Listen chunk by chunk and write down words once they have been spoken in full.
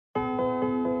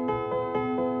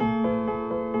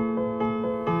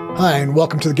Hi, and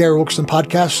welcome to the Gary Wilkerson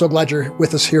Podcast. So glad you're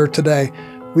with us here today.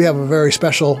 We have a very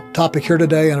special topic here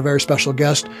today and a very special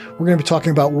guest. We're going to be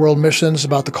talking about world missions,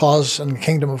 about the cause and the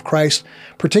kingdom of Christ,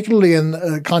 particularly in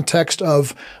the context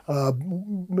of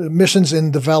missions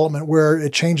in development, where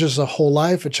it changes a whole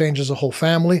life, it changes a whole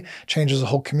family, changes a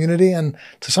whole community, and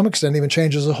to some extent even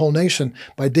changes a whole nation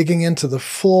by digging into the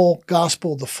full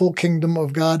gospel, the full kingdom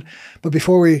of God. But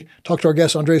before we talk to our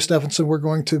guest, Andreas Stephenson, we're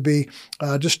going to be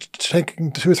just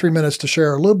taking 2 or 3 minutes to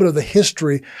share a little bit of the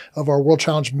history of our World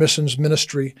Challenge Missions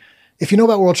Ministry. If you know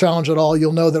about World Challenge at all,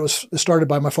 you'll know that it was started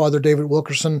by my father, David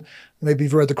Wilkerson. Maybe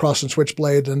you've read The Cross and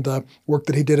Switchblade and work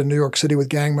that he did in New York City with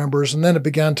gang members. And then it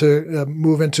began to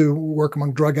move into work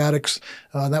among drug addicts.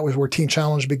 That was where Teen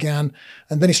Challenge began.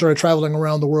 And then he started traveling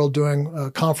around the world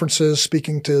doing conferences,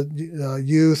 speaking to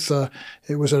youth.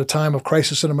 It was at a time of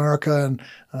crisis in America, and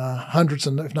hundreds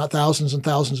and if not thousands and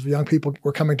thousands of young people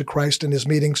were coming to Christ in his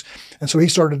meetings. And so he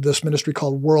started this ministry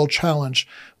called World Challenge,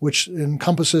 which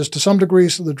encompasses to some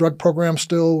degrees the drug program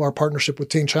still, our partnership with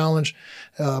Teen Challenge.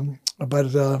 But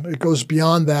it goes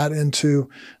beyond that into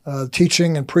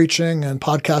teaching and preaching and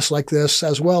podcasts like this,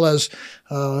 as well as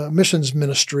missions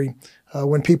ministry.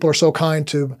 When people are so kind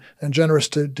to and generous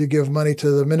to give money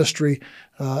to the ministry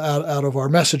out of our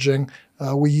messaging,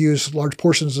 we use large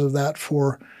portions of that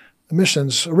for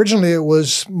missions. Originally, it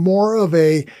was more of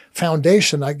a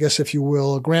foundation, I guess, if you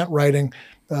will, grant writing.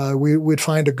 We'd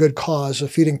find a good cause, a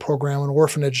feeding program, an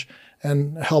orphanage,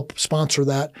 and help sponsor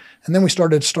that. And then we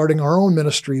starting our own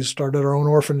ministries, started our own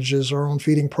orphanages, our own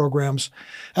feeding programs.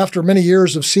 After many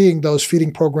years of seeing those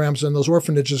feeding programs and those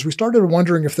orphanages, we started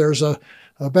wondering if there's a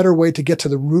better way to get to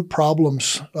the root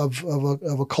problems of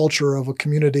a culture, of a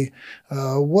community.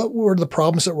 What were the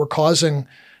problems that were causing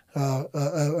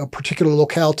a particular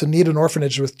locale to need an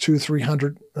orphanage with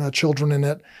 200-300 children in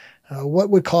it? What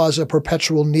would cause a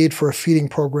perpetual need for a feeding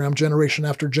program generation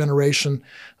after generation?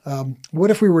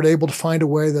 What if we were able to find a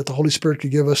way that the Holy Spirit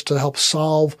could give us to help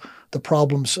solve the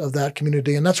problems of that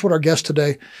community? And that's what our guest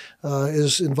today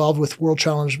is involved with World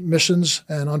Challenge Missions,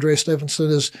 and Andreas Stephenson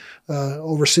is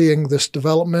overseeing this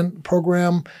development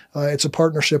program. It's a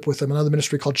partnership with another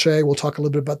ministry called CHE. We'll talk a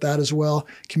little bit about that as well,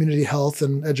 community health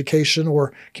and education,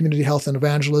 or community health and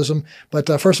evangelism. But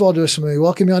first of all, just let me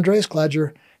welcome you, Andreas. Glad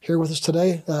you're here with us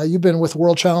today. You've been with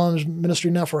World Challenge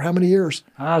Ministry now for how many years?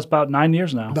 It's about 9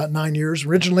 years now. About 9 years.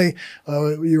 Originally,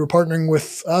 you were partnering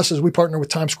with us as we partner with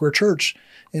Times Square Church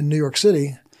in New York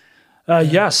City.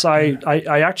 Yes, I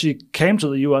actually came to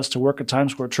the U.S. to work at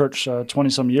Times Square Church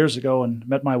 20-some years ago and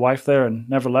met my wife there and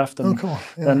never left. And cool.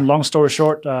 Yeah. then, long story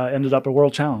short, ended up at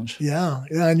World Challenge. Yeah.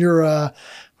 And you're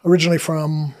originally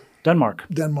from? Denmark.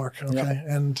 Denmark, okay.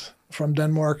 Yeah. And from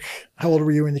Denmark, how old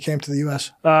were you when you came to the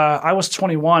U.S.? I was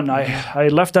 21. I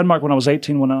left Denmark when I was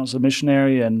 18 when I was a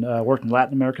missionary and worked in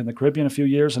Latin America and the Caribbean a few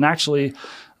years. And actually,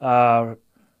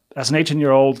 as an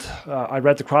 18-year-old, I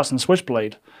read The Cross and the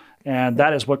Switchblade. And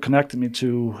that is what connected me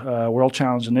to World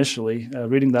Challenge initially,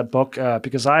 reading that book,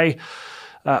 because I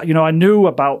knew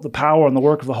about the power and the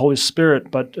work of the Holy Spirit,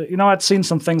 but, I'd seen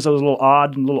some things that was a little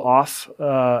odd and a little off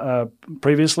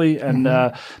previously. And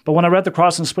but when I read The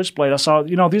Cross and Switchblade, I saw,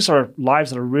 these are lives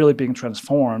that are really being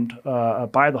transformed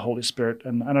by the Holy Spirit.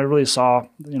 And I really saw,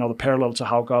 the parallel to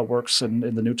how God works in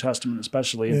the New Testament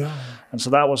especially. Yeah. And so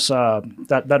that was,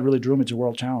 that really drew me to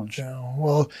World Challenge. Yeah.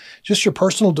 Well, just your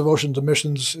personal devotion to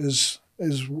missions is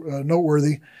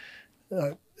noteworthy.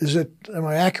 Am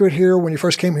I accurate here? When you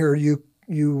first came here, you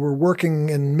were working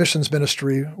in missions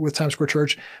ministry with Times Square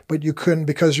Church, but you couldn't,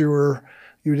 because you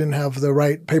didn't have the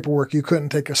right paperwork, you couldn't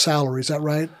take a salary. Is that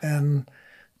right? And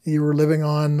you were living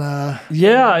on...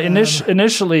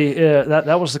 Initially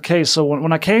that was the case. So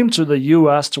when I came to the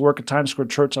U.S. to work at Times Square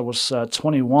Church, I was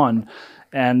 21,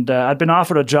 and I'd been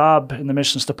offered a job in the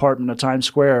missions department at Times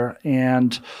Square,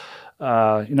 and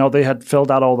they had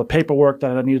filled out all the paperwork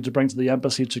that I needed to bring to the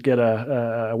embassy to get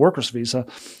a worker's visa.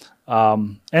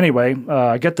 Anyway,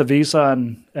 I get the visa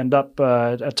and end up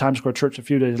at Times Square Church a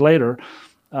few days later,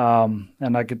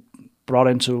 and I get brought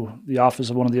into the office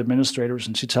of one of the administrators,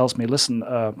 and she tells me, listen,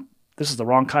 this is the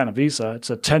wrong kind of visa. It's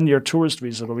a 10-year tourist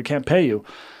visa, but we can't pay you.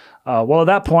 Well, at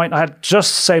that point, I had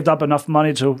just saved up enough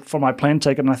money for my plane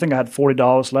ticket, and I think I had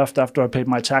 $40 left after I paid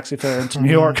my taxi fare into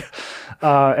New York.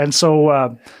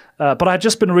 But I had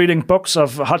just been reading books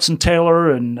of Hudson Taylor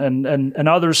and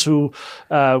others who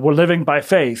were living by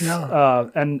faith. Yeah.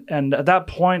 And at that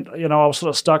point, I was sort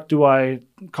of stuck. Do I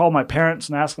call my parents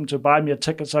and ask them to buy me a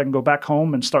ticket so I can go back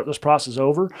home and start this process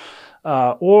over?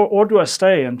 Or do I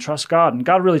stay and trust God? And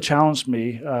God really challenged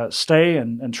me, stay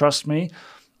and trust me.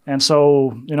 And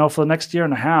so, for the next year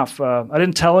and a half, I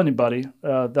didn't tell anybody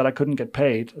that I couldn't get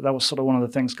paid. That was sort of one of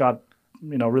the things God,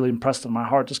 really impressed in my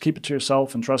heart. Just keep it to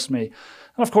yourself and trust me.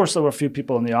 And of course, there were a few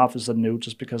people in the office that knew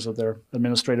just because of their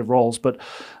administrative roles. But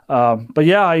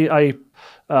yeah, I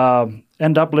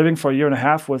end up living for a year and a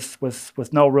half with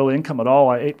no real income at all.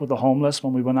 I ate with the homeless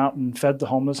when we went out and fed the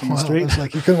homeless in the street. It's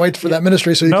like you couldn't wait for that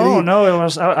ministry so you could eat. No, it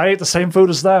was I ate the same food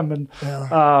as them. And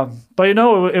but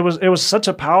it was such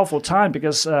a powerful time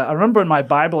because I remember in my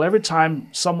Bible every time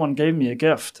someone gave me a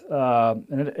gift,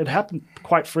 and it happened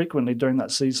quite frequently during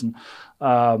that season.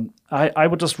 I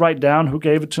would just write down who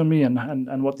gave it to me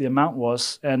and what the amount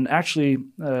was. And actually,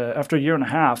 after a year and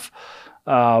a half,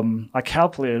 I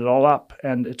calculated it all up,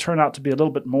 and it turned out to be a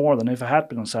little bit more than if I had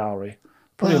been on salary.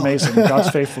 Pretty amazing, God's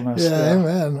faithfulness. Yeah,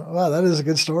 amen. Wow, that is a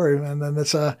good story, and then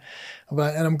it's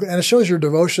and it shows your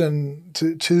devotion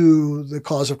to the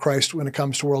cause of Christ when it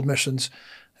comes to world missions,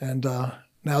 and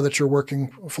now that you're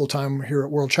working full time here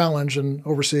at World Challenge and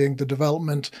overseeing the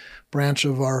development branch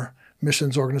of our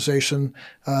missions organization.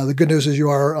 The good news is you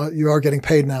are getting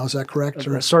paid now. Is that correct?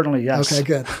 Certainly, yes.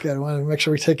 Okay, good. I want to make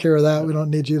sure we take care of that. We don't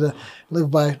need you to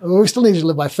live by. Well, we still need you to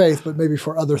live by faith, but maybe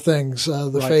for other things.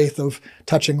 The faith of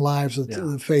touching lives,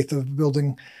 the faith of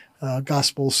building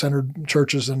gospel-centered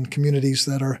churches and communities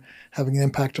that are having an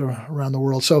impact around the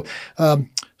world. So, as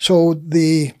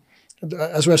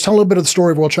I was telling a little bit of the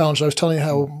story of World Challenge, I was telling you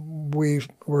how we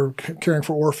were caring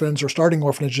for orphans or starting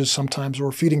orphanages sometimes or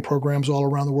feeding programs all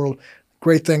around the world.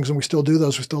 Great things, and we still do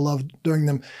those. We still love doing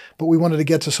them. But we wanted to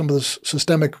get to some of the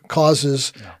systemic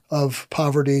causes of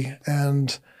poverty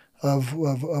and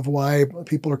of why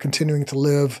people are continuing to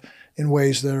live in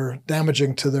ways that are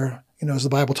damaging to their, as the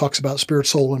Bible talks about, spirit,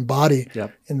 soul, and body.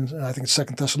 In I think it's 2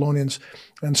 Thessalonians.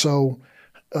 And so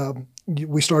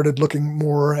we started looking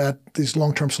more at these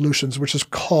long-term solutions, which is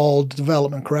called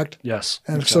development, correct? Yes.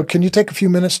 And exactly. So can you take a few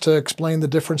minutes to explain the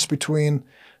difference between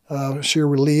sheer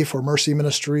relief or mercy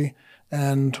ministry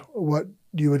and what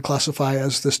you would classify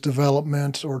as this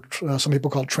development, or some people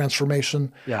call it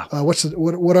transformation? Yeah.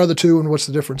 What are the two, and what's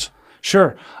the difference?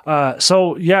 Sure.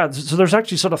 So there's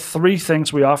actually sort of three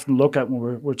things we often look at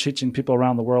when we're teaching people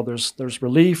around the world. There's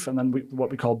relief, and then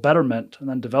what we call betterment, and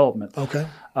then development. Okay.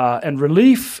 And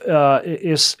relief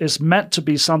is meant to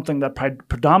be something that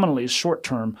predominantly is short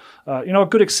term. A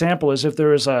good example is if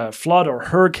there is a flood or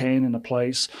hurricane in a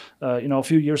place. A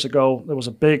few years ago there was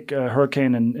a big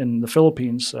hurricane in the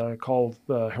Philippines called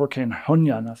Hurricane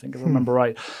Hunyan, I think, if I remember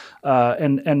right.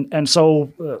 And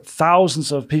so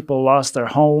thousands of people lost their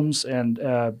homes and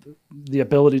the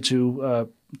ability to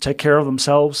take care of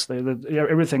themselves.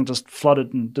 Everything just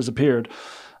flooded and disappeared.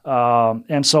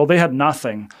 And so they had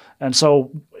nothing. And so,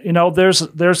 there's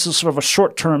a sort of a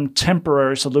short-term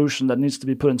temporary solution that needs to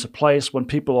be put into place when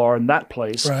people are in that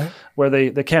place where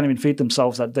they can't even feed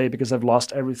themselves that day because they've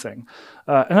lost everything.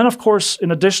 And then, of course,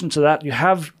 in addition to that, you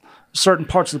have certain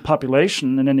parts of the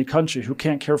population in any country who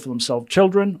can't care for themselves,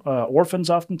 children, orphans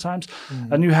oftentimes,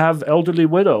 and you have elderly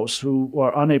widows who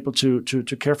are unable to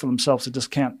care for themselves. They just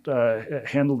can't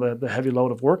handle the heavy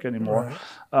load of work anymore.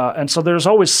 And so there's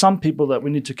always some people that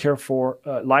we need to care for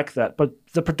like that. But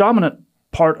the predominant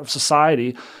part of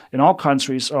society in all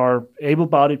countries are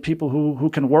able-bodied people who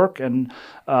can work, and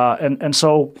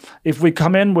so if we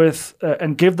come in with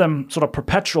and give them sort of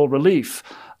perpetual relief,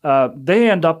 they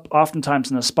end up oftentimes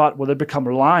in a spot where they become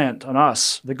reliant on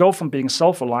us. They go from being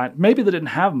self-reliant. Maybe they didn't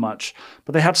have much,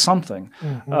 but they had something.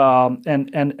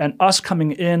 And us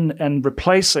coming in and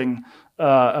replacing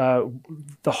the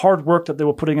hard work that they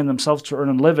were putting in themselves to earn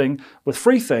a living with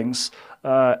free things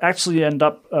actually end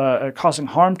up causing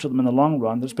harm to them in the long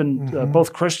run. There's been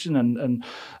both Christian and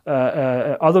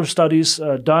other studies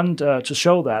done to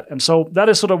show that. And so that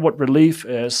is sort of what relief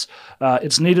is.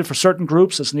 It's needed for certain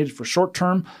groups. It's needed for short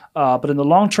term. But in the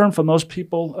long term, for most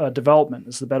people, development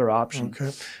is the better option.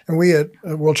 Okay. And we at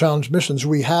World Challenge Missions,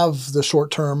 we have the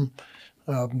short term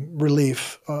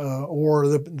relief, or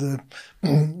the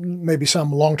maybe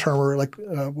some long term, or like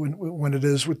when it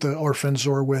is with the orphans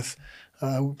or with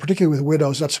particularly with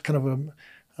widows. That's kind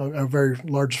of a very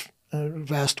large,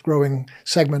 vast, growing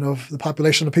segment of the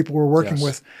population of people we're working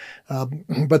with.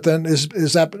 But then would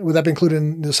that be included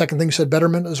in the second thing you said,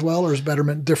 betterment as well, or is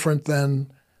betterment different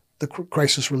than the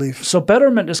crisis relief? So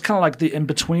betterment is kind of like the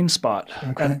in-between spot.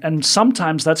 Okay. And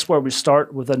sometimes that's where we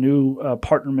start with a new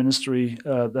partner ministry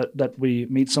that we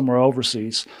meet somewhere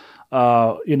overseas.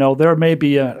 There may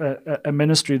be a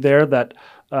ministry there that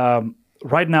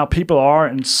right now people are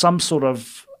in some sort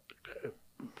of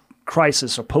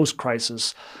crisis or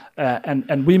post-crisis,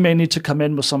 and we may need to come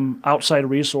in with some outside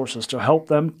resources to help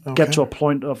them get to a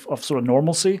point of sort of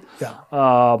normalcy.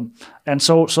 Yeah. And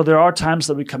so there are times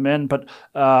that we come in, but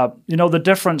the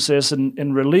difference is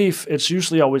in relief, it's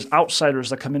usually always outsiders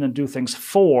that come in and do things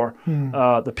for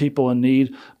the people in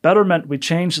need. Betterment, we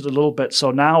changed it a little bit,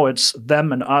 so now it's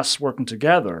them and us working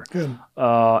together. Good.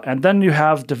 And then you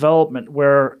have development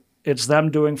where it's them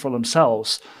doing for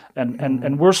themselves.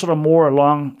 And we're sort of more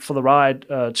along for the ride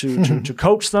to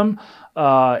coach them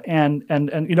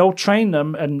and train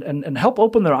them and help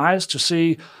open their eyes to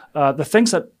see the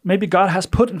things that maybe God has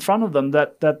put in front of them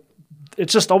that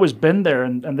it's just always been there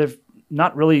and they've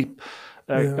not really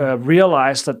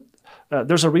realized that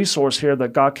there's a resource here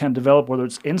that God can develop, whether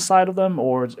it's inside of them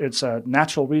or it's a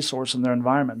natural resource in their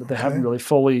environment that they haven't really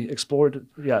fully explored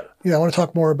yet. Yeah, I want to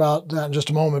talk more about that in just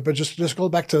a moment, but just go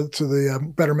back to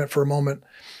the betterment for a moment.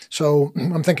 So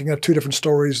I'm thinking of two different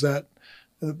stories that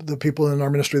the people in our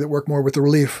ministry that work more with the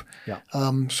relief. Yeah.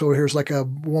 So here's like a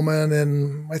woman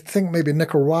in, I think maybe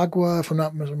Nicaragua, if I'm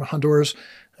not Honduras.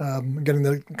 I'm getting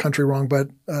the country wrong, but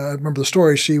I remember the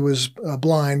story. She was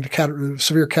blind,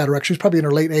 severe cataract. She was probably in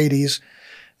her late 80s.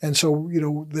 And so,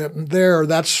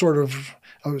 that's sort of,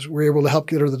 we were able to help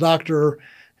get her to the doctor,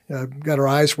 got her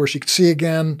eyes where she could see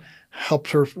again,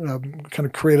 helped her kind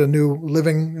of create a new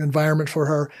living environment for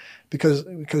her because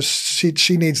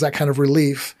she needs that kind of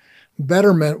relief.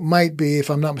 Betterment might be,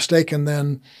 if I'm not mistaken,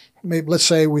 then maybe, let's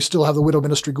say we still have the widow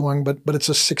ministry going, but it's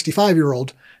a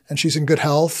 65-year-old and she's in good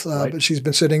health, but she's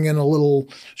been sitting in a little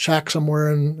shack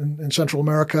somewhere in Central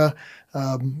America,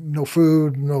 no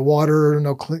food, no water,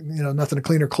 nothing to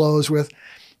clean her clothes with.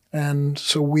 And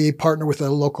so we partner with a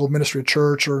local ministry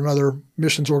church or another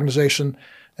missions organization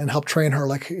and help train her.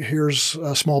 Like, here's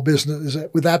a small business.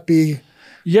 Would that be?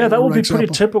 Yeah, that would be pretty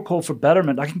typical for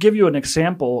betterment. I can give you an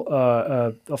example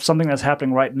of something that's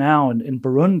happening right now in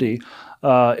Burundi.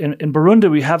 In Burundi,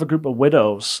 we have a group of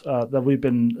widows that we've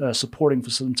been supporting for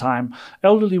some time.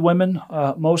 Elderly women,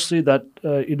 mostly that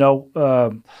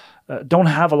don't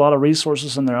have a lot of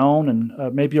resources on their own,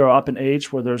 and maybe are up in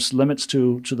age where there's limits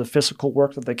to the physical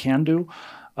work that they can do.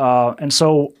 And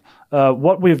so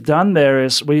what we've done there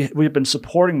is we've been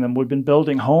supporting them. We've been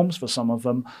building homes for some of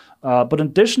them. But in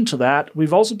addition to that,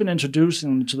 we've also been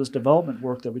introducing them to this development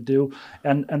work that we do.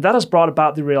 And that has brought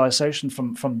about the realization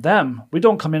from them. We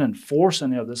don't come in and force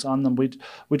any of this on them.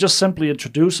 We just simply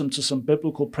introduce them to some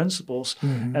biblical principles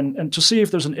and to see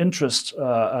if there's an interest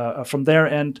from their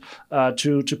end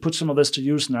to put some of this to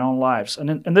use in their own lives.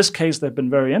 And in this case, they've been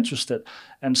very interested.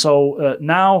 And so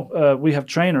now we have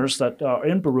trainers that are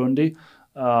in Burundi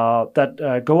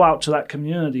that go out to that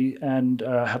community and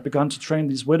have begun to train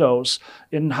these widows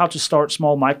in how to start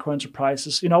small micro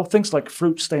enterprises, things like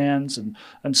fruit stands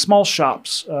and small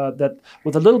shops that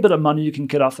with a little bit of money you can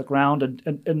get off the ground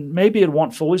and maybe it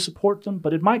won't fully support them,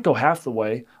 but it might go half the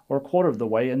way or a quarter of the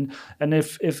way. And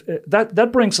if that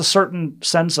brings a certain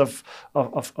sense of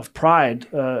pride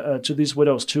to these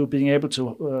widows too, being able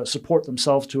to support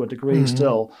themselves to a degree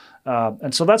still.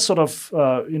 And so that's sort of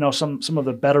some of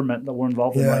the betterment that we're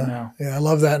involved in right now. Yeah, I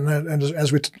love that. And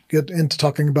as we get into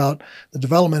talking about the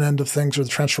development end of things or the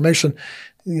transformation,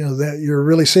 that you're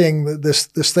really seeing this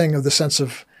thing of the sense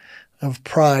of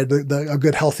pride, a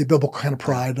good, healthy, biblical kind of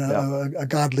pride, a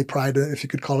godly pride, if you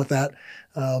could call it that,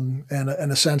 and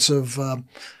a sense of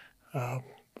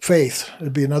faith.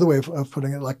 It'd be another way of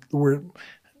putting it. Like we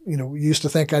used to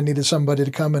think I needed somebody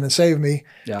to come in and save me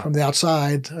from the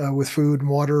outside with food and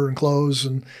water and clothes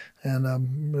and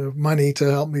money to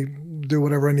help me do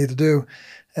whatever I need to do.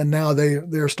 And now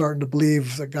they're starting to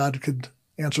believe that God could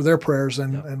answer their prayers,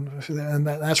 and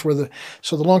that's where the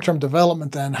long-term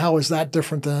development. Then how is that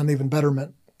different than even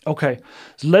betterment? Okay,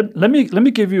 so let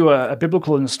me give you a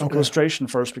biblical illustration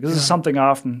first, because this is something I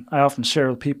often share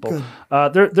with people.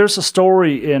 There's a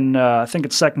story in I think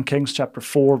it's 2 Kings chapter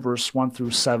 4 verse 1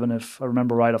 through 7, if I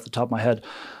remember right off the top of my head.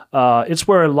 It's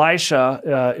where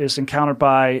Elisha is encountered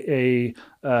by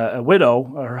a widow.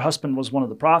 Her husband was one of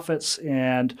the prophets,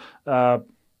 and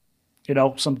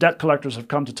some debt collectors have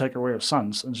come to take away her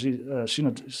sons, and she's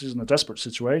in a desperate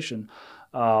situation.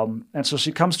 And so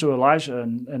she comes to Elijah,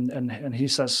 and he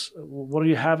says, "What do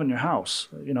you have in your house?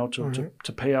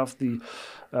 To pay off the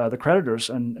creditors?"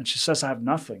 And she says, "I have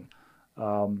nothing."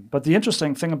 But the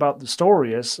interesting thing about the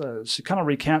story is she kind of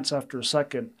recants after a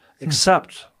second,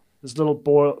 except this little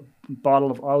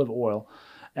bottle of olive oil,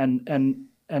 and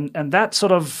that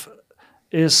sort of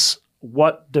is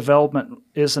what development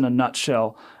is in a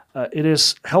nutshell. It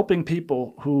is helping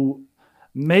people who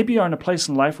maybe are in a place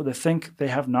in life where they think they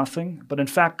have nothing, but in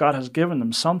fact God has given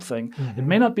them something. It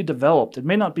may not be developed. It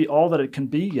may not be all that it can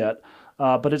be yet,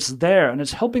 but it's there, and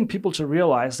it's helping people to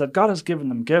realize that God has given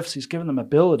them gifts. He's given them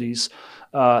abilities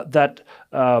that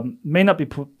may not be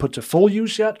put to full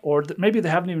use yet, or that maybe they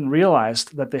haven't even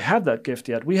realized that they have that gift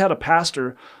yet. We had a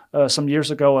pastor some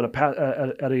years ago at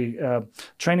a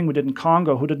training we did in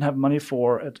Congo who didn't have money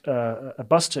for a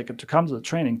bus ticket to come to the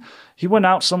training. He went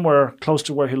out somewhere close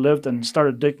to where he lived and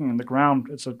started digging in the ground.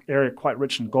 It's an area quite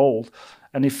rich in gold.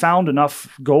 And he found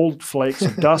enough gold flakes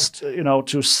of dust,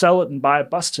 to sell it and buy a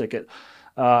bus ticket.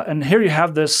 And here you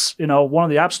have this, one of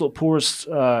the absolute poorest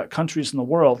countries in the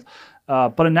world,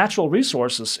 but in natural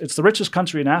resources, it's the richest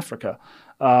country in Africa.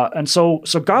 And so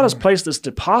God has placed this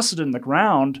deposit in the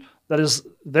ground that is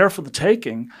there for the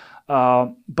taking.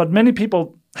 But many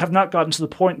people have not gotten to the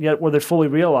point yet where they fully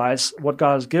realize what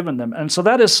God has given them. And so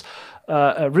that is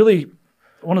really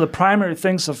one of the primary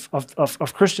things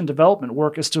of Christian development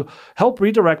work, is to help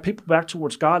redirect people back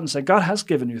towards God and say, God has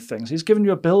given you things. He's given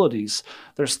you abilities.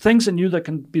 There's things in you that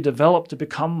can be developed to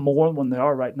become more than they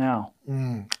are right now.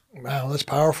 Wow, that's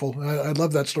powerful. I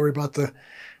love that story about the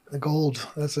gold.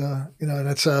 That's I'm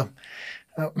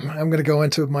going to go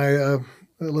into my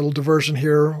little diversion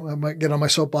here. I might get on my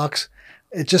soapbox.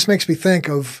 It just makes me think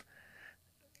of,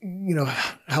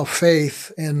 how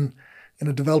faith in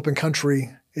a developing country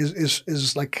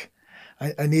is like,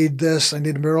 I need this, I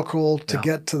need a miracle to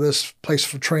get to this place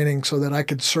for training so that I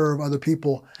could serve other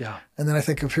people. Yeah. And then I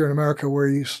think of here in America where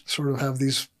you sort of have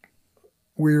these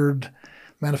weird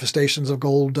manifestations of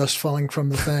gold dust falling from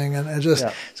the thing. And it just,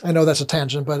 I know that's a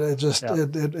tangent, but it just,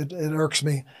 it irks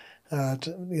me,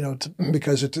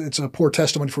 because it's a poor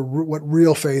testimony for what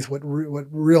real faith, what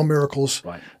real miracles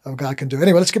of God can do.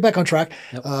 Anyway, let's get back on track.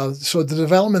 Yep. So the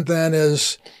development then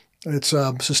is, it's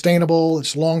sustainable,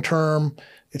 it's long-term,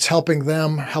 it's helping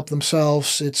them help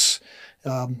themselves. It's,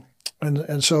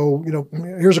 and so,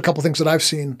 here's a couple things that I've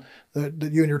seen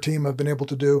that you and your team have been able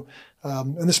to do.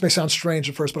 And this may sound strange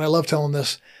at first, but I love telling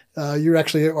this. You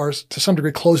actually are, to some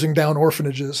degree, closing down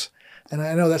orphanages. And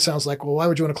I know that sounds like, well, why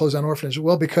would you want to close down orphanages?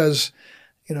 Well, because,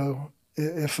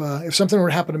 if something were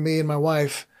to happen to me and my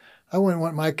wife, I wouldn't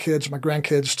want my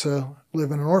grandkids to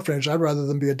live in an orphanage. I'd rather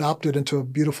them be adopted into a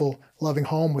beautiful, loving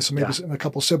home with maybe a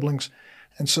couple siblings.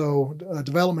 And so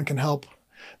development can help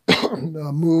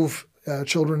move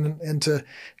children into,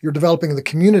 you're developing the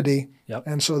community. Yep.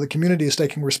 And so the community is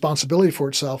taking responsibility for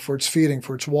itself, for its feeding,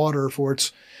 for its water, for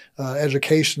its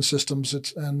education systems,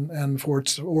 and for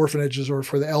its orphanages or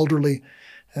for the elderly.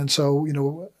 And so,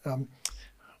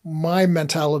 my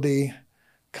mentality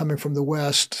coming from the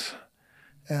West,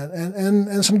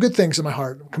 and some good things in my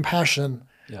heart, compassion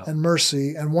and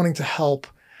mercy and wanting to help.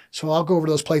 So I'll go over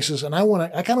to those places, and I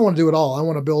kind of want to do it all. I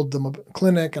want to build them a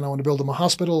clinic, and I want to build them a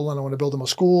hospital, and I want to build them a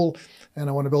school, and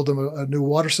I want to build them a new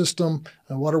water system,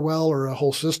 a water well, or a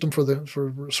whole system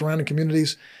for surrounding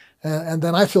communities. And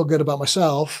then I feel good about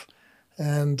myself.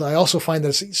 And I also find that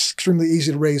it's extremely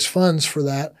easy to raise funds for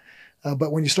that.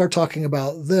 But when you start talking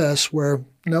about this, where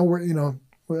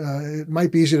it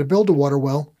might be easy to build a water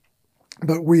well,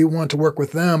 but we want to work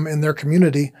with them in their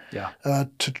community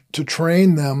to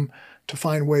train them to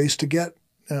find ways to get,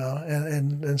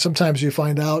 and sometimes you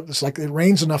find out it's like it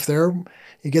rains enough there,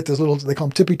 you get those little, they call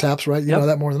them tippy taps, right? You know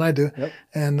that more than I do. Yep.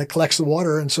 And it collects the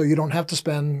water, and so you don't have to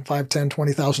spend $5,000,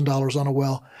 $10,000, $20,000 on a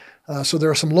well. So there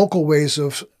are some local ways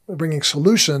of bringing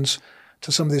solutions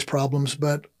to some of these problems,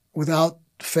 but without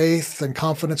faith and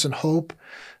confidence and hope,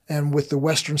 and with the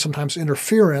Western sometimes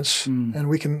interference, and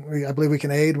I believe we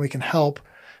can aid, we can help,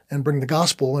 and bring the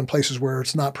gospel in places where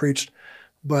it's not preached.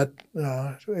 But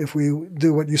if we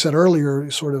do what you said earlier,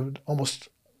 sort of almost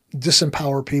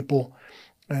disempower people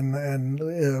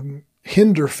and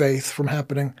hinder faith from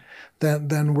happening,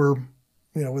 then we're,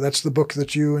 that's the book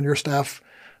that you and your staff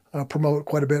promote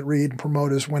quite a bit, read and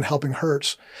promote, is When Helping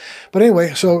Hurts. But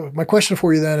anyway, so my question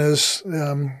for you then is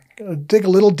dig a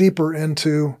little deeper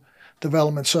into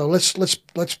development. So let's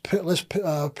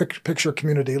picture a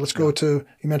community. Let's go to,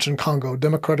 you mentioned Congo,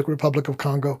 Democratic Republic of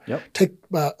Congo. Yep. Take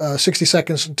about 60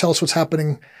 seconds and tell us what's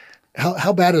happening.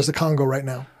 How bad is the Congo right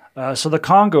now? So the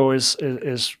Congo is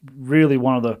really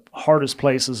one of the hardest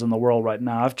places in the world right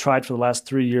now. I've tried for the last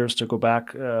 3 years to go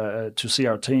back to see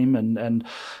our team, and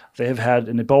they have had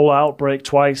an Ebola outbreak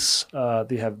twice.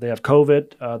 They have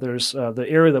COVID. There's the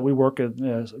area that we work in,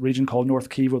 a region called North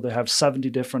Kivu. They have 70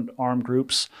 different armed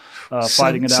groups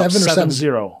fighting it out.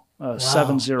 7-0.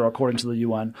 7-0 according to the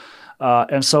UN.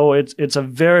 And so it's a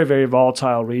very, very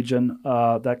volatile region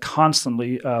that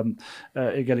constantly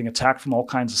getting attacked from all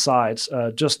kinds of sides.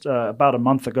 Just about a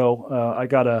month ago, I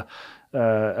got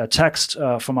a text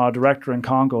from our director in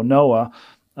Congo, Noah,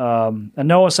 And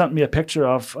Noah sent me a picture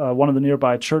of one of the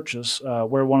nearby churches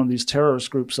where one of these terrorist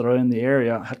groups that are in the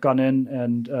area had gone in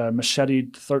and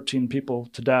macheted 13 people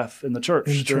to death in the church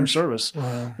during service,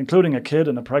 including a kid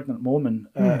and a pregnant woman.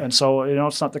 And so,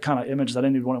 it's not the kind of image that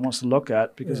anyone wants to look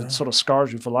at because it sort of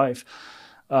scars you for life.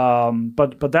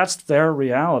 But that's their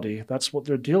reality. That's what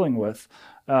they're dealing with.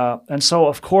 And so,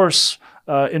 of course,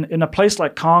 in a place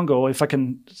like Congo, if I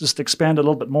can just expand a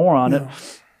little bit more on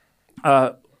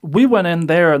it, we went in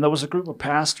there, and there was a group of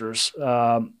pastors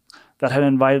that had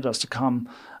invited us to come.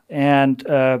 And,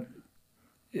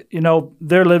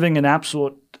 they're living in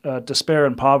absolute despair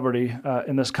and poverty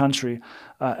in this country.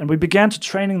 And we began to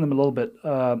training them a little bit.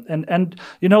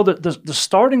 The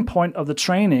starting point of the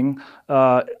training,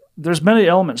 there's many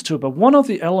elements to it, but one of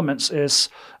the elements is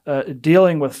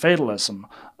dealing with fatalism.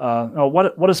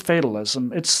 What is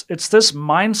fatalism? It's this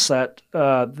mindset,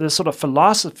 this sort of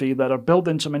philosophy that are built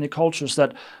into many cultures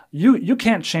that you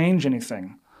can't change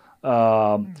anything.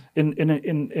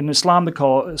 In Islam, they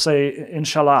call say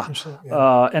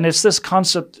inshallah, and it's this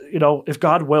concept. If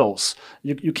God wills,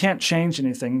 you can't change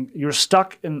anything. You're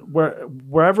stuck in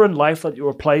wherever in life that you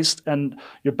were placed, and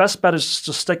your best bet is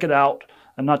to stick it out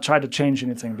and not try to change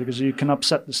anything because you can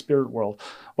upset the spirit world.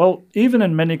 Well, even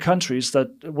in many countries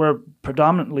that where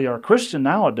predominantly are Christian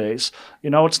nowadays,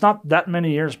 it's not that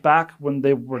many years back when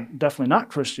they were definitely not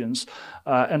Christians.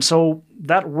 And so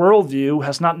that worldview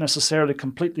has not necessarily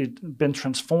completely been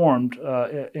transformed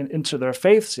into their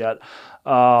faiths yet.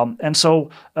 And so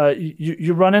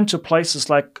you run into places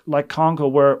like Congo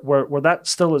where that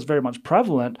still is very much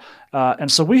prevalent.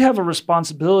 And so we have a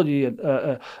responsibility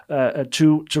to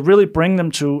really bring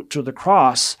them to the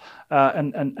cross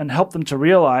and help them to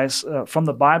realize from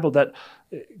the Bible that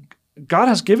God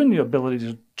has given you ability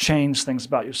to change things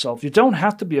about yourself. You don't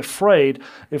have to be afraid.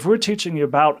 If we're teaching you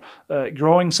about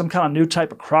growing some kind of new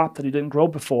type of crop that you didn't grow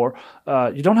before,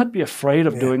 you don't have to be afraid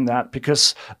of doing that,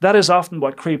 because that is often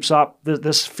what creeps up,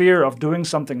 this fear of doing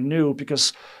something new,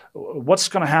 because what's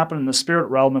going to happen in the spirit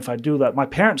realm if I do that? My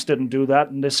parents didn't do that,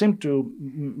 and they seem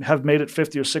to have made it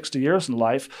 50 or 60 years in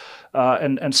life.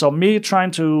 And so me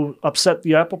trying to upset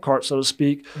the apple cart, so to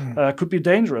speak, could be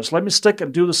dangerous. Let me stick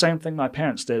and do the same thing my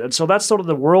parents did. And so that's sort of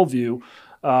the worldview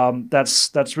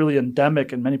that's really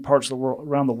endemic in many parts of the world,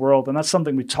 around the world. And that's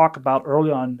something we talk about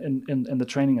early on in the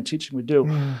training and teaching we do.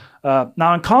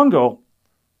 Now in Congo,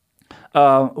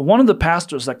 one of the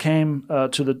pastors that came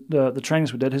to the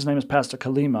trainings we did, his name is Pastor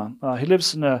Kalima. He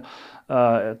lives in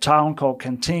a town called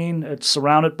Kantine. It's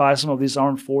surrounded by some of these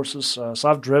armed forces. So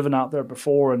I've driven out there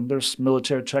before, and there's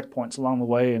military checkpoints along the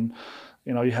way, and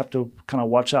you have to kind of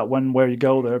watch out where you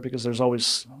go there, because there's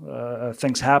always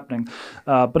things happening.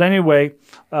 But anyway,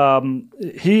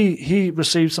 he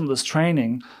received some of this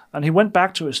training, and he went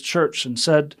back to his church and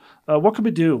said, what could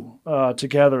we do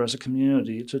together as a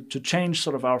community to change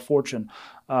sort of our fortune?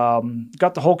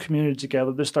 Got the whole community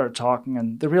together. They started talking,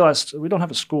 and they realized we don't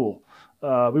have a school.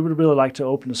 We would really like to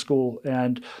open a school.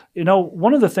 And,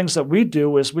 one of the things that we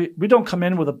do is we don't come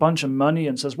in with a bunch of money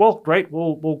and says, well, great,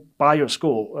 we'll buy your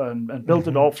school and build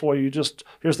it all for you. Just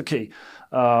here's the key.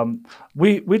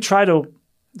 We try to,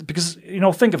 because,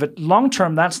 think of it, long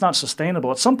term, that's not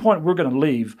sustainable. At some point, we're going to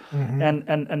leave.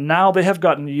 And now they have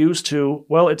gotten used to,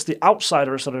 well, it's the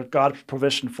outsiders that have got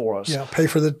provision for us. Yeah, pay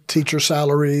for the teacher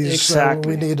salaries.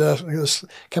 Exactly. We need a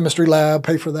chemistry lab,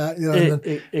 pay for that.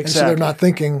 Exactly. And so they're not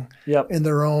thinking in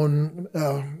their own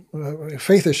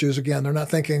faith issues again. They're not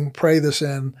thinking, pray this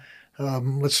in.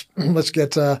 Let's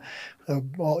get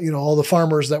all the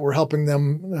farmers that were helping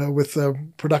them with the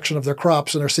production of their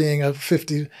crops, and they're seeing a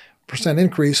 50%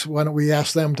 increase. Why don't we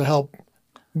ask them to help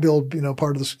build,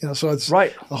 part of this? So it's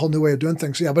right. A whole new way of doing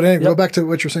things. Yeah, but anyway, go back to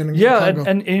what you're saying.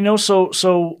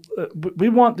 So we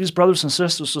want these brothers and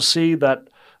sisters to see that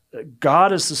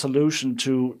God is the solution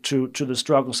to the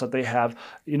struggles that they have.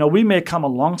 We may come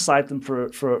alongside them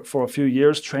for a few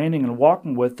years, training and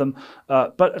walking with them,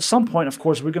 but at some point, of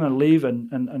course, we're going to leave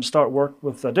and start work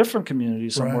with a different community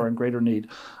somewhere in greater need.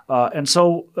 And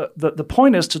so the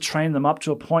point is to train them up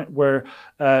to a point where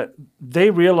they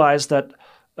realize that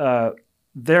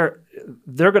they're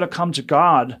going to come to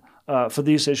God for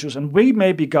these issues, and we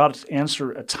may be God's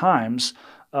answer at times.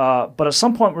 But at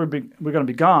some point we're going to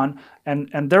be gone,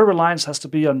 and their reliance has to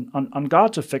be on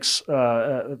God to fix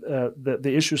the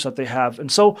issues that they have. And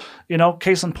so,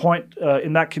 case in point,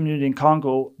 in that community in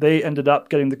Congo, they ended up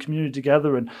getting the community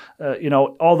together, and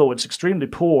although it's extremely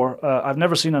poor, I've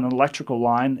never seen an electrical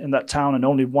line in that town, and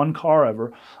only one car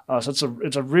ever. So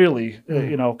it's a really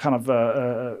kind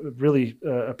of really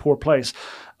a poor place.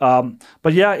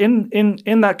 But yeah,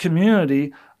 in that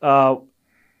community.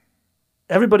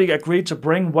 everybody agreed to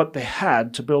bring what they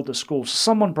had to build the school. So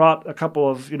someone brought a couple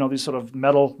of, these sort of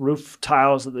metal roof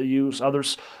tiles that they use.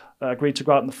 Others agreed to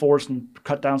go out in the forest and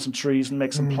cut down some trees and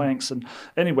make some planks. And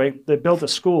anyway, they built a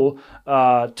school.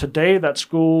 Today, that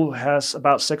school has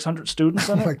about 600 students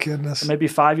in it. Oh, my goodness. Maybe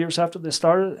 5 years after they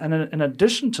started. And in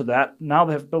addition to that, now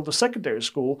they have built a secondary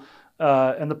school.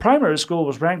 And the primary school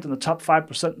was ranked in the top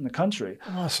 5% in the country.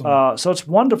 Awesome. So it's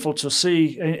wonderful to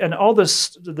see. And all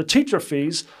this, the teacher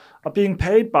fees are being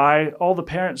paid by all the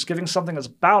parents giving something that's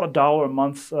about $1 a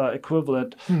month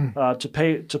equivalent to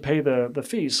pay the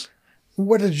fees.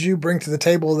 What did you bring to the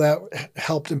table that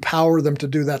helped empower them to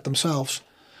do that themselves?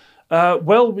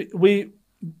 Well, we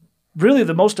really,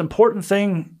 the most important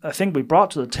thing I think we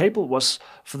brought to the table was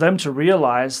for them to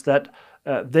realize that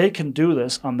they can do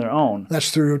this on their own. That's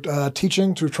through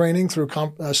teaching, through training, through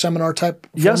seminar type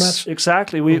formats? Yes,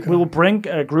 exactly. We will bring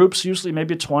groups, usually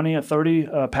maybe 20 or 30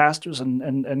 pastors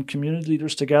and community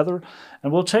leaders together,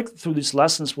 and we'll take them through these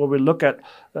lessons where we look at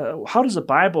how does the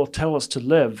Bible tell us to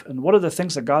live, and what are the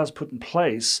things that God has put in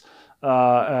place.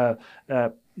 The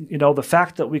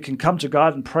fact that we can come to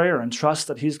God in prayer and trust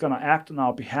that He's going to act on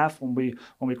our behalf when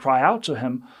we cry out to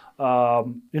Him.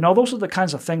 Those are the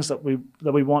kinds of things that we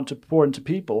want to pour into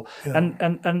people,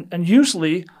 and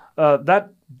usually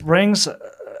that brings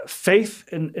faith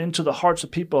into the hearts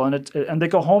of people, and they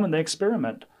go home and they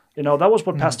experiment. That was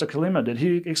what Pastor Kalima did.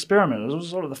 He experimented. It was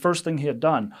sort of the first thing he had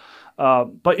done.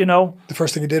 The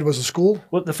first thing he did was the school?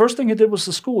 Well, the first thing he did was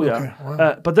the school, Okay.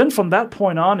 Wow. But then from that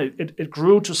point on, it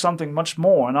grew to something much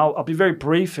more. And I'll be very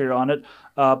brief here on it.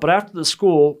 But after the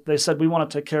school, they said, we want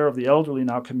to take care of the elderly in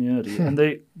our community. And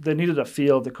they needed a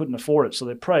field. They couldn't afford it. So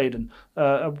they prayed. And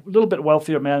a little bit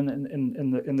wealthier man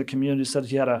in the community said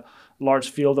he had a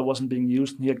large field that wasn't being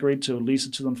used, and he agreed to lease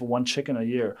it to them for 1 chicken a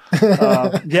year.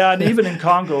 And even in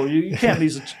Congo, you can't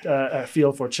lease a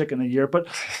field for a chicken a year. But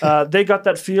they got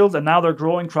that field, and now they're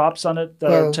growing crops on it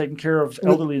that are taking care of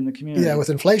elderly in the community. Yeah, with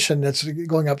inflation, it's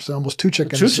going up to almost 2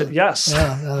 chickens. Yes.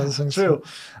 Yeah, true.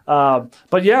 Now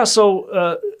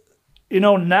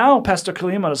Pastor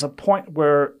Kalima is at a point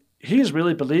where he's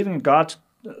really believing in God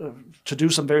to do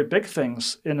some very big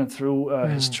things in and through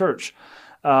his church.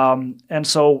 And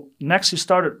so next he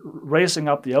started raising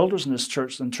up the elders in his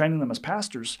church and training them as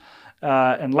pastors.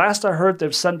 And last I heard,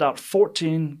 they've sent out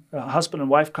 14 husband and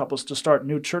wife couples to start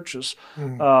new churches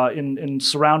in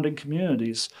surrounding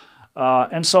communities.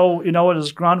 And so, it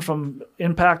has grown from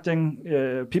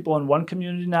impacting people in one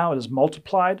community now. It has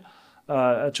multiplied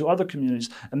to other communities.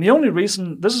 And the only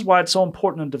reason, this is why it's so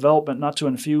important in development not to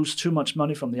infuse too much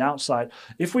money from the outside.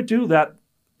 If we do that,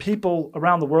 people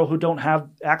around the world who don't have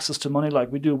access to money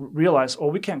like we do realize,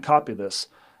 we can't copy this.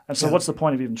 And so what's the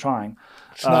point of even trying?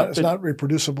 It's not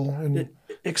reproducible.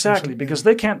 Exactly, because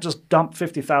they can't just dump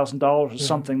 $50,000 or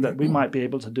something that we might be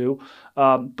able to do.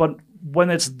 But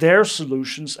when it's their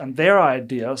solutions and their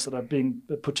ideas that are being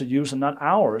put to use and not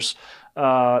ours,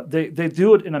 they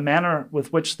do it in a manner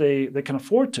with which they can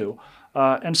afford to.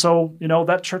 And so,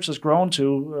 that church has grown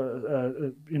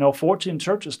to, 14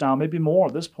 churches now, maybe more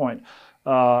at this point.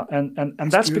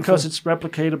 And that's because it's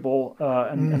replicatable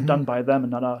and done by them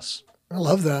and not us. I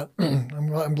love that.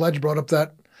 I'm glad you brought up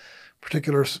that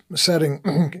particular setting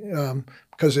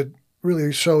because it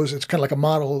really shows it's kind of like a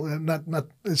model.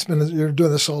 You're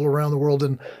doing this all around the world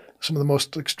in some of the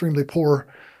most extremely poor,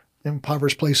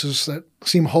 impoverished places that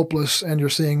seem hopeless, and you're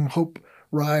seeing hope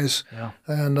rise. Yeah.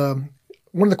 And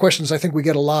one of the questions I think we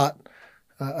get a lot.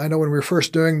 I know when we were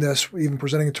first doing this, even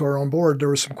presenting it to our own board, there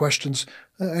were some questions,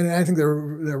 and I think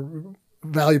they're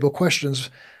valuable questions.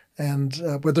 And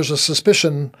but there's a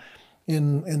suspicion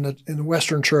in the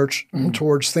Western church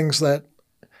towards things that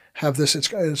have this.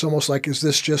 It's almost like, is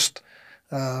this just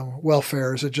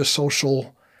welfare? Is it just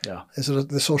social? Yeah. Is it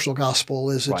the social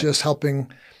gospel? Is it just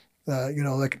helping?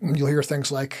 Like you'll hear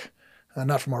things like.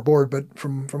 Not from our board, but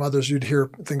from others, you'd hear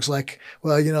things like,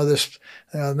 well, this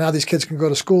now these kids can go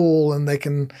to school and they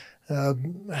can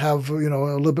have a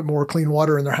little bit more clean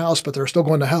water in their house, but they're still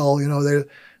going to hell.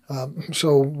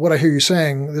 So what I hear you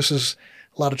saying, this is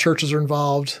a lot of churches are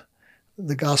involved.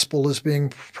 The gospel is being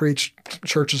preached.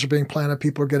 Churches are being planted.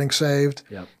 People are getting saved.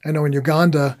 Yep. I know in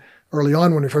Uganda, early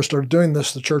on when we first started doing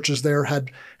this, the churches there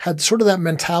had sort of that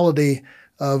mentality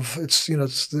of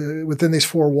within these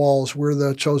four walls, we're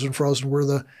the chosen frozen, we're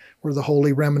the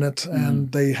holy remnant,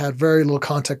 and they had very little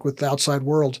contact with the outside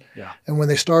world. Yeah. And when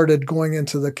they started going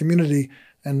into the community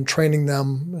and training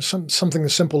them, something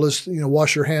as simple as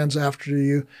wash your hands after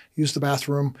you use the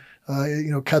bathroom,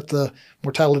 cut the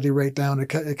mortality rate down, it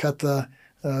cut the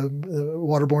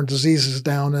waterborne diseases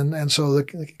down, and so the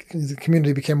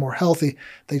community became more healthy.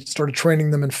 They started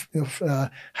training them in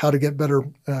how to get better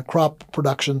crop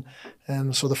production,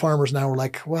 and so the farmers now were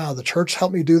like, "Wow, the church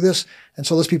helped me do this." And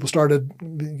so those people started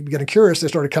getting curious. They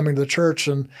started coming to the church,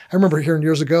 and I remember hearing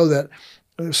years ago that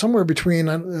somewhere between,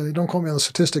 don't quote me on the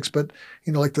statistics, but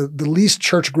like the least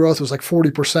church growth was like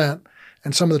 40%.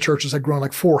 And some of the churches had grown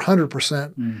like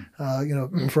 400%,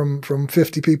 from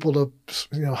 50 people to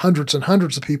hundreds and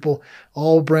hundreds of people,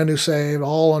 all brand new saved,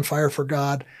 all on fire for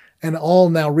God, and all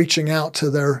now reaching out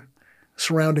to their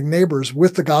surrounding neighbors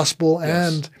with the gospel,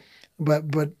 Yes.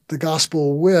 but the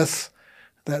gospel with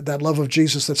that love of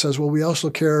Jesus that says, well, we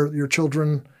also care your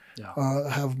children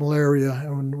have malaria,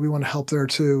 and we want to help there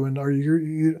too. And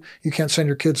you can't send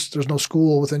your kids. There's no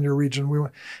school within your region.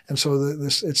 And so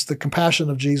it's the compassion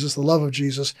of Jesus, the love of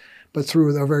Jesus, but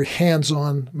through a very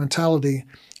hands-on mentality.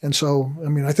 And so, I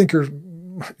mean, I think you're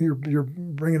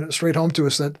bringing it straight home to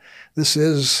us that this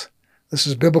is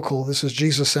biblical. This is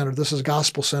Jesus-centered. This is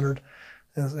gospel-centered.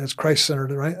 It's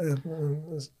Christ-centered, right?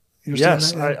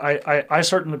 Yes, I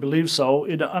certainly believe so.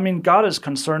 God is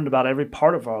concerned about every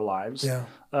part of our lives. Yeah.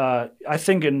 I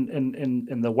think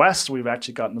in the West, we've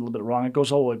actually gotten a little bit wrong. It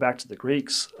goes all the way back to the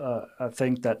Greeks. I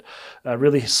think that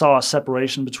really saw a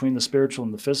separation between the spiritual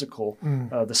and the physical.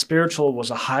 The spiritual was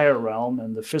a higher realm,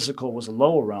 and the physical was a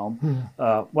lower realm.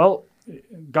 Well,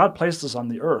 God placed us on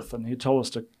the earth, and He told us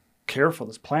to care for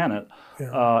this planet.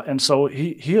 Yeah. And so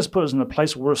he has put us in a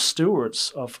place where we're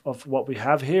stewards of what we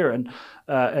have here. And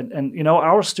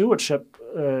our stewardship,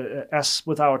 as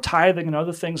with our tithing and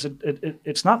other things,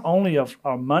 it's not only of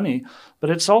our money, but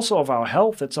it's also of our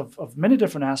health. It's of many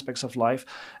different aspects of life.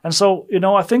 And so,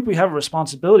 I think we have a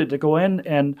responsibility to go in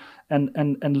and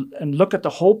look at the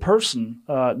whole person,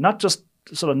 not just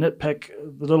sort of nitpick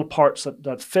the little parts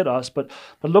that fit us, but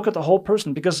look at the whole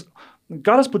person, because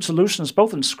God has put solutions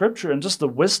both in Scripture and just the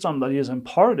wisdom that He has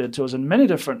imparted to us in many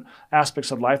different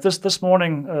aspects of life. This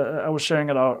morning, I was sharing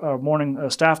at our morning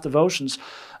staff devotions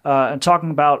and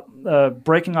talking about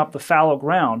breaking up the fallow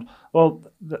ground. Well,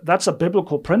 that's a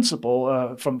biblical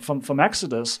principle from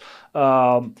Exodus.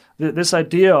 This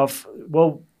idea of,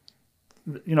 well,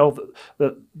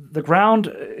 the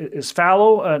ground is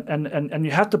fallow, and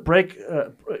you have to break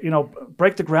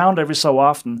the ground every so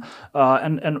often.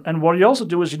 And what you also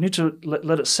do is you need to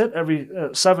let it sit every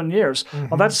 7 years. Mm-hmm.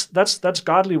 Well, that's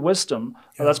godly wisdom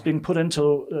that's being put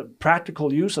into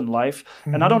practical use in life.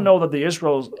 Mm-hmm. And I don't know that the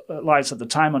Israelites at the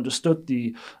time understood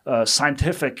the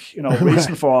scientific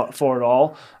reason for it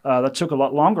all. That took a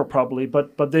lot longer probably,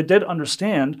 but they did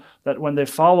understand that when they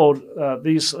followed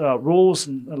these rules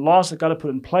and laws that God had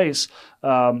put in place,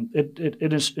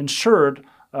 it is ensured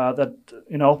that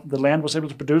the land was able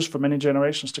to produce for many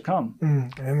generations to come.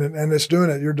 And it's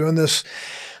doing it. You're doing this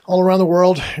all around the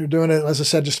world. You're doing it, as I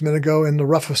said just a minute ago, in the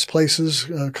roughest places,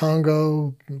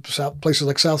 Congo, places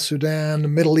like South Sudan, the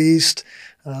Middle East,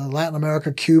 Latin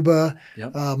America, Cuba.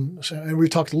 Yep. And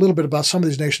we've talked a little bit about some of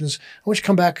these nations. I want you to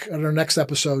come back at our next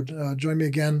episode. Join me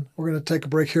again. We're going to take a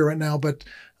break here right now, but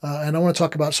and I want to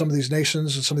talk about some of these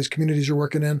nations and some of these communities you're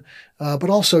working in. But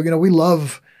also, we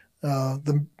love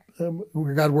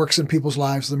where God works in people's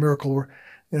lives, the miracle.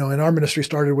 In our ministry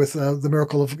started with the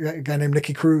miracle of a guy named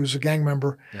Nicky Cruz, a gang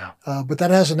member. Yeah. But that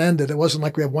hasn't ended. It wasn't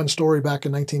like we have one story back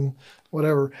in 19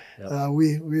 whatever. Yep.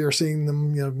 We are seeing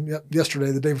them, yesterday,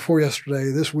 the day before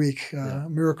yesterday, this week,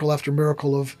 miracle after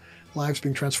miracle of lives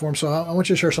being transformed. So I want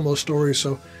you to share some of those stories.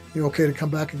 So you okay to come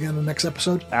back again in the next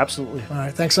episode? Absolutely. All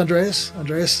right. Thanks, Andreas.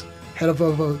 Andreas, head of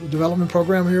a development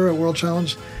program here at World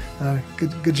Challenge.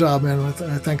 Good job, man. I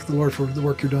thank the Lord for the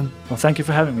work you're doing. Well, thank you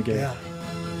for having me, Gary. Yeah.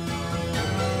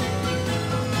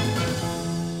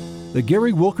 The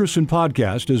Gary Wilkerson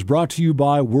Podcast is brought to you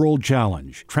by World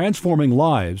Challenge, transforming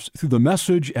lives through the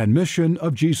message and mission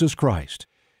of Jesus Christ.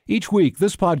 Each week,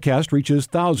 this podcast reaches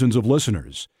thousands of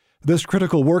listeners. This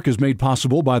critical work is made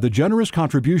possible by the generous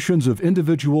contributions of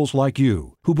individuals like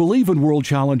you who believe in World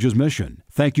Challenge's mission.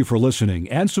 Thank you for listening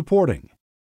and supporting.